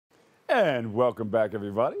And welcome back,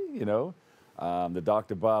 everybody. I'm the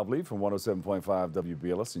Dr. Bob Lee from 107.5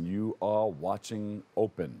 WBLS, and you are watching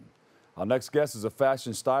Open. Our next guest is a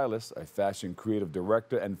fashion stylist, a fashion creative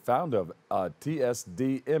director, and founder of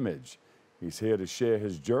TSD Image. He's here to share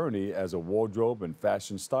his journey as a wardrobe and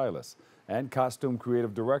fashion stylist and costume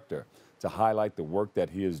creative director, to highlight the work that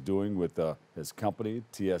he is doing with his company,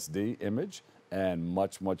 TSD Image, and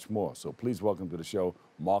much, much more. So please welcome to the show,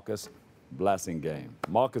 Marcus Blassingame.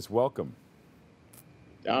 Marcus, welcome.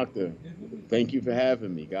 Doctor, thank you for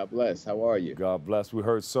having me. God bless. How are you? God bless. We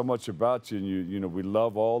heard so much about you, and we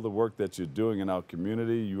love all the work that you're doing in our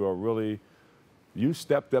community. You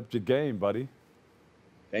stepped up your game, buddy.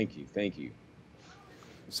 Thank you. Thank you.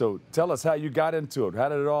 So tell us how you got into it. How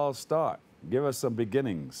did it all start? Give us some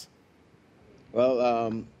beginnings.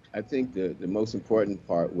 Well, I think the most important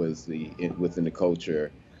part was within the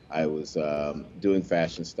culture. I was doing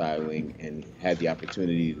fashion styling and had the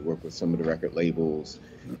opportunity to work with some of the record labels,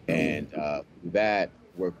 and that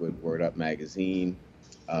work with Word Up magazine,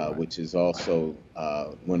 which is also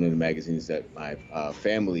one of the magazines that my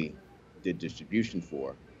family did distribution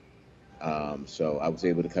for. So I was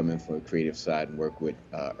able to come in from a creative side and work with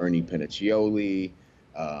Ernie Pinaccioli,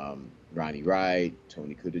 Ronnie Wright,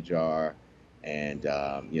 Tony Kudajar, and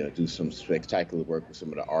do some spectacular work with some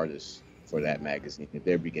of the artists for that magazine at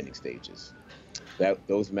their beginning stages.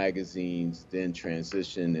 Those magazines then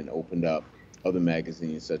transitioned and opened up other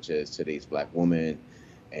magazines such as Today's Black Woman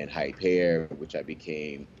and Hype Hair, which I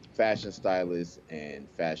became fashion stylist and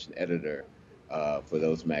fashion editor for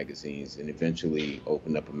those magazines, and eventually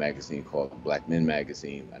opened up a magazine called Black Men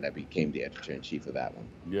Magazine, and I became the editor-in-chief of that one.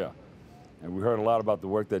 Yeah, and we heard a lot about the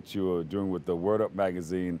work that you were doing with the Word Up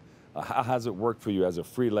magazine. How has it worked for you as a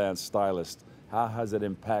freelance stylist? How has it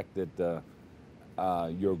impacted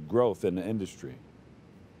your growth in the industry?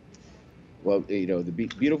 Well, the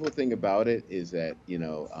beautiful thing about it is that,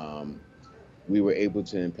 we were able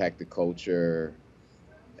to impact the culture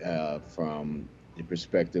from the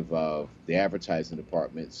perspective of the advertising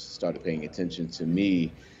departments started paying attention to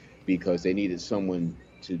me because they needed someone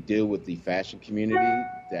to deal with the fashion community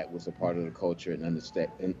that was a part of the culture and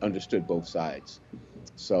understood both sides.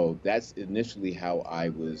 So that's initially how I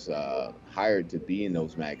was hired to be in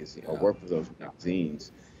those magazines or work with those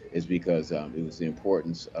magazines, is because it was the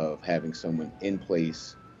importance of having someone in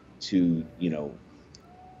place to,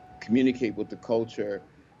 communicate with the culture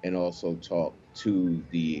and also talk to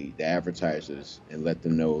the advertisers and let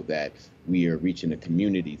them know that we are reaching a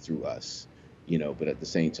community through us, but at the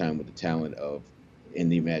same time with the talent of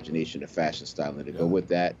and the imagination of fashion styling to go with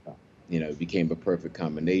that. It became a perfect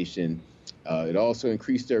combination. It also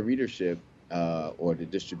increased their readership or the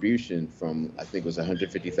distribution from, I think it was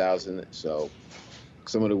 150,000. So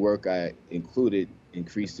some of the work I included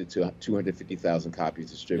increased it to 250,000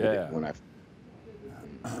 copies distributed when I.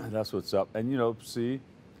 That's what's up. And see,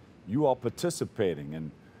 you are participating,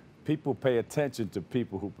 and people pay attention to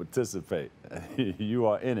people who participate. You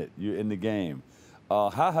are in it. You're in the game.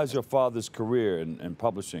 How has your father's career in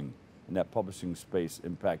publishing, in that publishing space,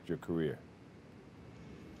 impact your career?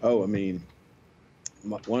 Oh, I mean,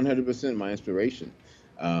 100% my inspiration.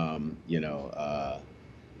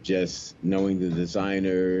 Just knowing the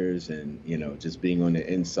designers and, just being on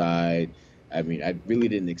the inside. I mean, I really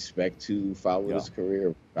didn't expect to follow this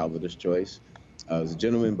career, follow this choice. There was a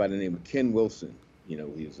gentleman by the name of Ken Wilson. He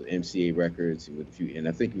was at MCA Records with a few, and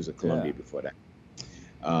I think he was at Columbia before that.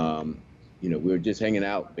 We were just hanging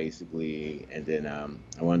out basically, and then I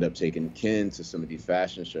wound up taking Ken to some of these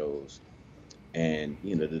fashion shows, and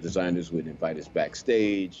the designers would invite us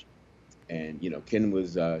backstage, and Ken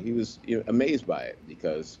was amazed by it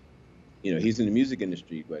because he's in the music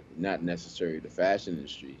industry, but not necessarily the fashion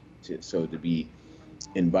industry. So to be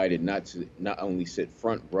invited not only sit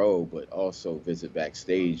front row but also visit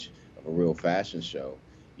backstage of a real fashion show,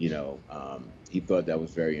 he thought that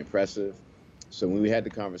was very impressive. So when we had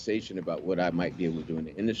the conversation about what I might be able to do in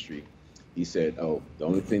the industry, he said, "Oh, the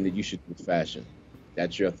only thing that you should do is fashion.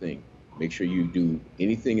 That's your thing. Make sure you do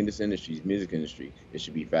anything in this industry, music industry, it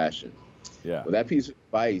should be fashion." Yeah. Well, that piece of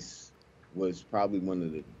advice was probably one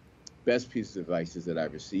of the best pieces of advice that I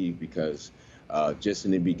received because just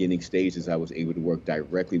in the beginning stages, I was able to work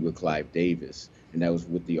directly with Clive Davis, and that was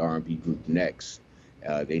with the R&B group Next.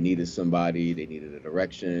 They needed somebody, they needed a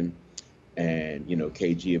direction. And,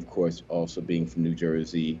 KG, of course, also being from New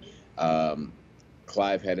Jersey,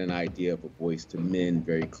 Clive had an idea of a Boys to Men,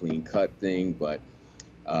 very clean cut thing, but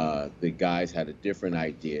the guys had a different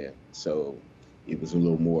idea. So it was a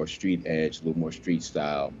little more street edge, a little more street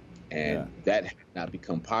style. And that had not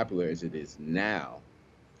become popular as it is now.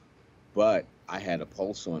 But I had a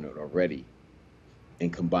pulse on it already.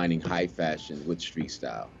 and combining high fashion with street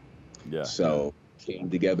style. Yeah. So came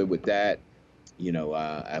together with that.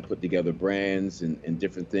 I put together brands and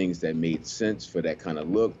different things that made sense for that kind of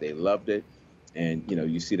look. They loved it. And,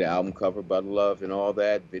 you see the album cover, Butter Love and all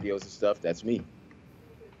that, videos and stuff. That's me.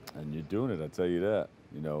 And you're doing it, I tell you that.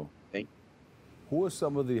 Thank Who are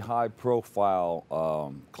some of the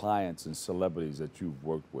high-profile clients and celebrities that you've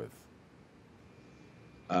worked with?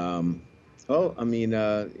 Oh, I mean,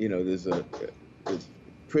 there's a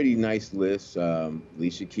pretty nice list.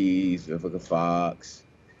 Alicia Keys, Vivica Fox,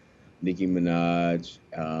 Nicki Minaj,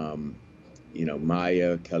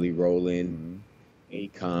 Maya, Kelly Rowland,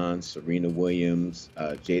 Akon, Serena Williams,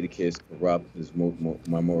 Jadakiss, Corrupt is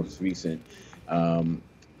my most recent.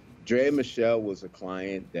 Dre Michelle was a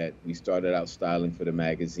client that we started out styling for the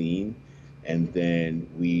magazine, and then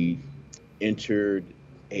we entered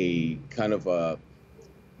a kind of a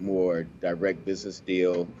more direct business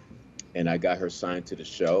deal, and I got her signed to the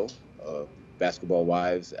show, Basketball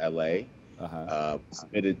Wives LA.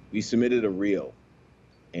 We submitted a reel,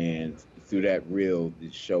 and through that reel,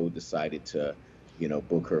 the show decided to,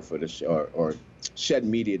 book her for the show, or Shed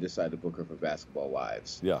Media decided to book her for Basketball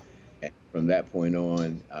Wives. Yeah. And from that point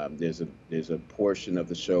on, there's a portion of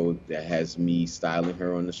the show that has me styling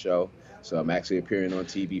her on the show. So I'm actually appearing on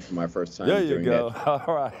TV for my first time. There you go.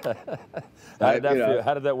 All right. How did that feel?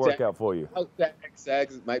 How did that work out for you?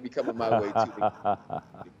 SAGs might be coming my way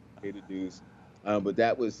too. To do. But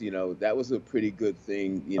that was a pretty good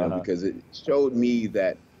thing, because it showed me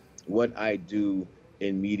that what I do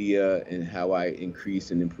in media and how I increase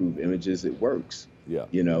and improve images, it works. Yeah.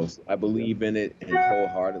 I believe in it and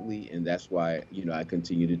wholeheartedly, and that's why, I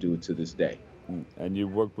continue to do it to this day. And you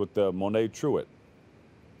worked with Monet Truitt.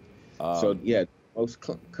 Most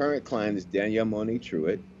current client is Danielle Monet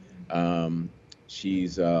Truitt.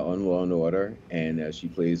 She's on Law and Order, and she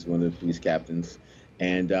plays one of the police captains.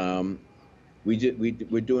 And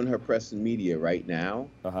we're doing her press and media right now.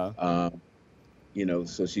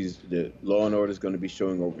 So the Law and Order is going to be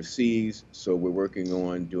showing overseas. So we're working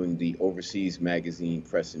on doing the overseas magazine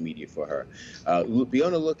press and media for her. Be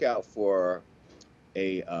on the lookout for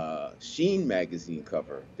a Sheen magazine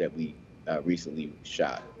cover that we recently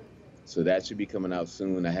shot. So that should be coming out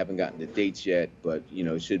soon. I haven't gotten the dates yet, but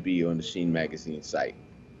it should be on the Sheen magazine site.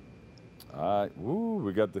 All right. Woo,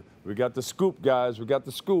 we got the scoop, guys. We got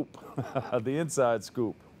the scoop, the inside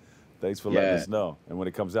scoop. Thanks for letting us know. And when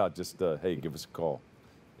it comes out, just hey, give us a call.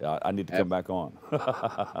 I need to come back on.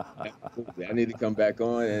 I need to come back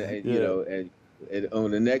on, and on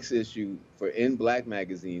the next issue for In Black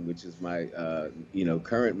magazine, which is my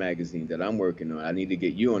current magazine that I'm working on. I need to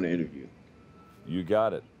get you on the interview. You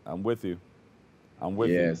got it. I'm with you. I'm with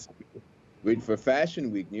you. Yes. For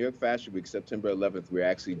Fashion Week, New York Fashion Week, September 11th, we're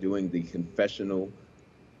actually doing the Confessional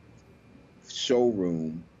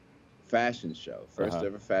Showroom fashion show. First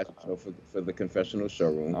ever fashion show for the Confessional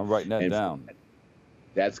Showroom. I'm writing that down.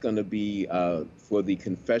 That's going to be for the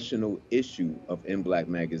confessional issue of In Black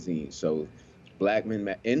magazine. So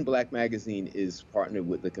In Black magazine is partnered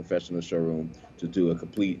with the Confessional Showroom to do a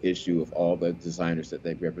complete issue of all the designers that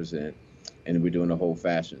they represent. And we're doing a whole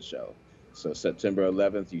fashion show. So September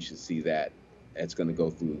 11th, you should see that. It's going to go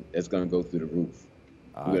through the roof.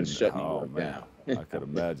 We're going to shut New York down. I could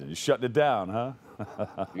imagine. You're shutting it down, huh?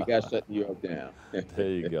 We got to shut New York down. There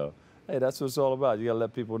you go. Hey, that's what it's all about. You got to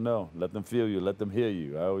let people know. Let them feel you. Let them hear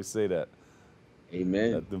you. I always say that.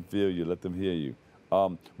 Amen. Let them feel you. Let them hear you.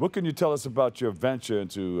 What can you tell us about your venture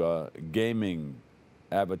into gaming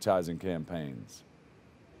advertising campaigns?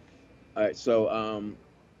 All right. So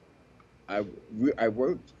I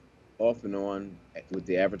worked off and on with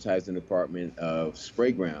the advertising department of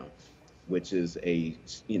Sprayground, which is a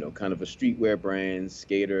kind of a streetwear brand,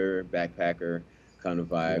 skater, backpacker kind of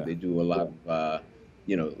vibe. Yeah. They do a lot of a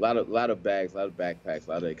lot of bags, a lot of backpacks, a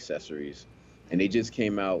lot of accessories, and they just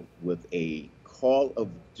came out with a Call of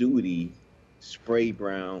Duty Spray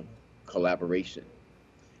Brown collaboration,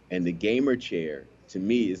 and the gamer chair to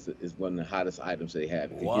me is one of the hottest items they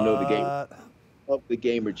have. If you know the game of the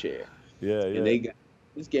gamer chair. Yeah, and they got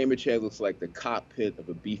this gamer chair looks like the cockpit of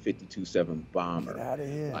a B-52-7 bomber. Get out of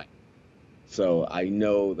here. So I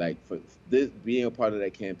know, for this being a part of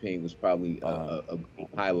that campaign was probably a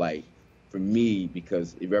highlight for me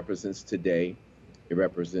because it represents today. It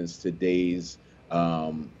represents today's,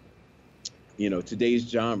 today's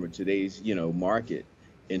genre, today's, market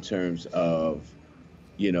in terms of,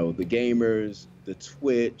 the gamers, the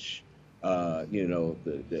Twitch,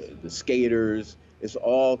 the skaters. It's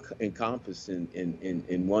all encompassed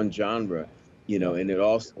in one genre, and it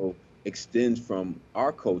also extends from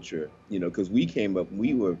our culture, because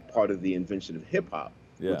we were part of the invention of hip hop,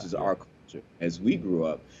 which is our culture as we grew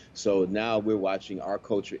up. So now we're watching our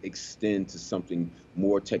culture extend to something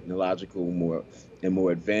more technological, more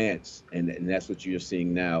advanced, and that's what you're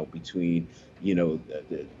seeing now between, you know,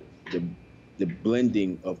 the the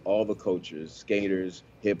blending of all the cultures, skaters,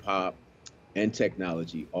 hip hop, and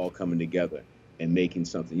technology all coming together and making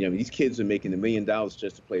something. You know, these kids are making $1 million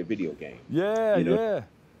just to play a video game. Yeah, You know, yeah.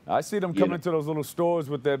 I see them you coming know. into those little stores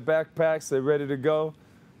with their backpacks. They're ready to go.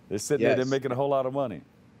 They're sitting there. They're Yes. making a whole lot of money.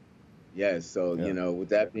 Yes. So, Yeah. you know, with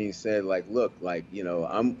that being said, like, look, like, you know,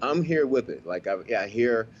 I'm here with it. Like, I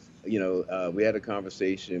hear, you know, we had a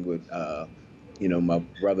conversation with, you know, my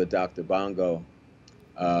brother, Dr. Bongo,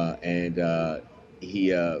 and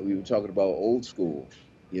we were talking about old school.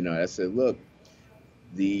 You know, I said, look,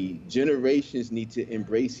 the generations need to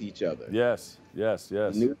embrace each other. Yes, yes, The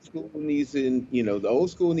yes. new school needs to, you know, the old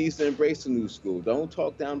school needs to embrace the new school. Don't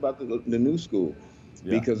talk down about the new school,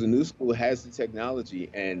 Yeah. because the new school has the technology.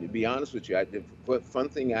 And to be honest with you, the fun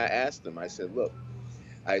thing I asked them, I said, look,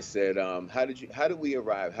 I said, how did we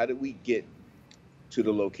arrive? How did we get to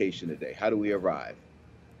the location today? How do we arrive?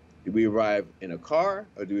 Did we arrive in a car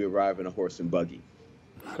or do we arrive in a horse and buggy?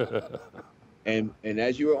 And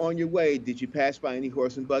as you were on your way, did you pass by any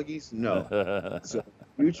horse and buggies? No. So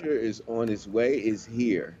the future is on its way, is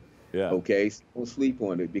here. Yeah, Okay, so don't sleep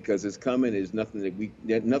on it because it's coming. There's nothing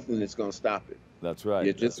that's gonna stop it. that's right.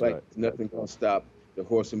 Yeah, just That's like right. there's nothing gonna stop the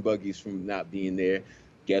horse and buggies from not being there.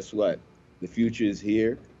 Guess what? The future is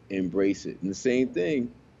here. Embrace it. And the same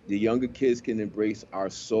thing, the younger kids can embrace our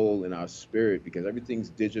soul and our spirit because everything's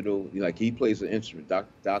digital. Like he plays an instrument. Doc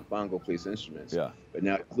Bongo plays instruments. Yeah. But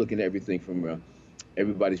now he's looking at everything from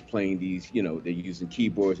everybody's playing these. You know, they're using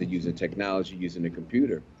keyboards, they're using technology, using the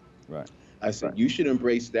computer. Right. I said, you should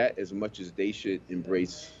embrace that as much as they should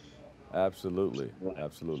embrace Absolutely.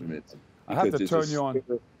 Absolutely. instruments. I have to Because turn it's a you on.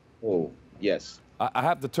 spirit. Oh, yes. I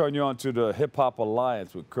have to turn you on to the Hip Hop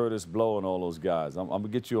Alliance with Curtis Blow and all those guys. I'm gonna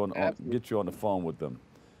get you on Absolutely. get you on the phone with them,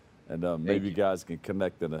 and maybe you you. guys can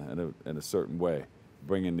connect in a certain way,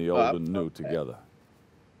 bringing the Oh, old I and would new love that. together.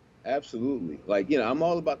 Absolutely. Like, you know, I'm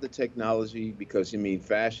all about the technology because, I mean,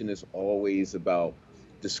 fashion is always about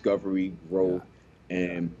discovery, Yeah. growth,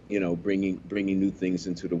 and, you know, bringing new things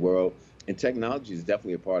into the world. And technology is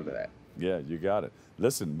definitely a part of that. Yeah, you got it.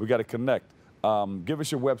 Listen, we got to connect. Give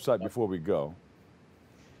us your website before we go.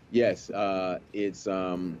 Yes, it's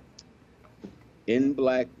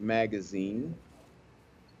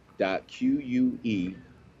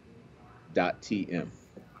inblackmagazine.que.tm.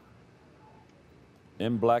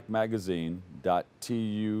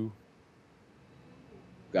 inblackmagazine.tu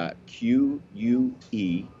Got QUE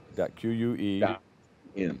 .que. dot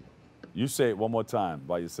M. You say it one more time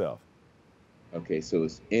by yourself. Okay, so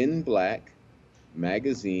it's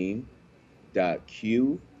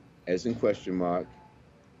inblackmagazine.q as in question mark,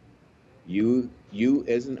 U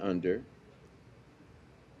as in under,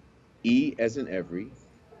 E as in every,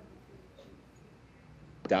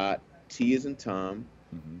 dot T as in Tom,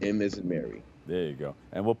 M as in Mary. There you go.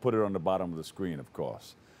 And we'll put it on the bottom of the screen, of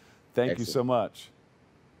course. Thank you so Excellent. much.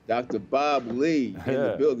 Dr. Bob Lee in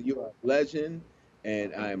the Yeah. building. You are a legend,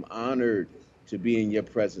 and I'm honored to be in your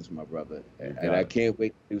presence, my brother. You And got I it. can't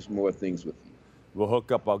wait to do some more things with you. We'll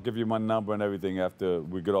hook up. I'll give you my number and everything after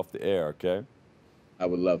we get off the air, okay? I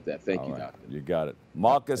would love that. Thank All you, right. Doctor. You got it.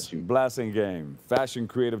 Marcus Bless you. Blassingame, fashion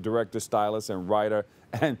creative director, stylist, and writer.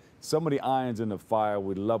 And so many irons in the fire.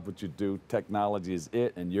 We love what you do. Technology is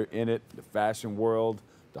it, and you're in it. The fashion world,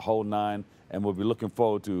 the whole nine. And we'll be looking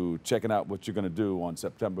forward to checking out what you're going to do on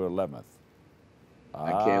September 11th.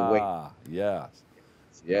 I can't wait. Yes.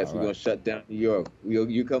 Yes, All we're right. gonna shut down New York.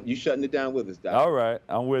 You shutting it down with us, Doctor. All right.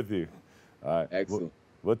 I'm with you. All right. Excellent.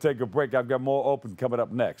 We'll take a break. I've got more open coming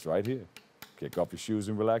up next right here. Kick off your shoes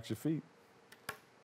and relax your feet.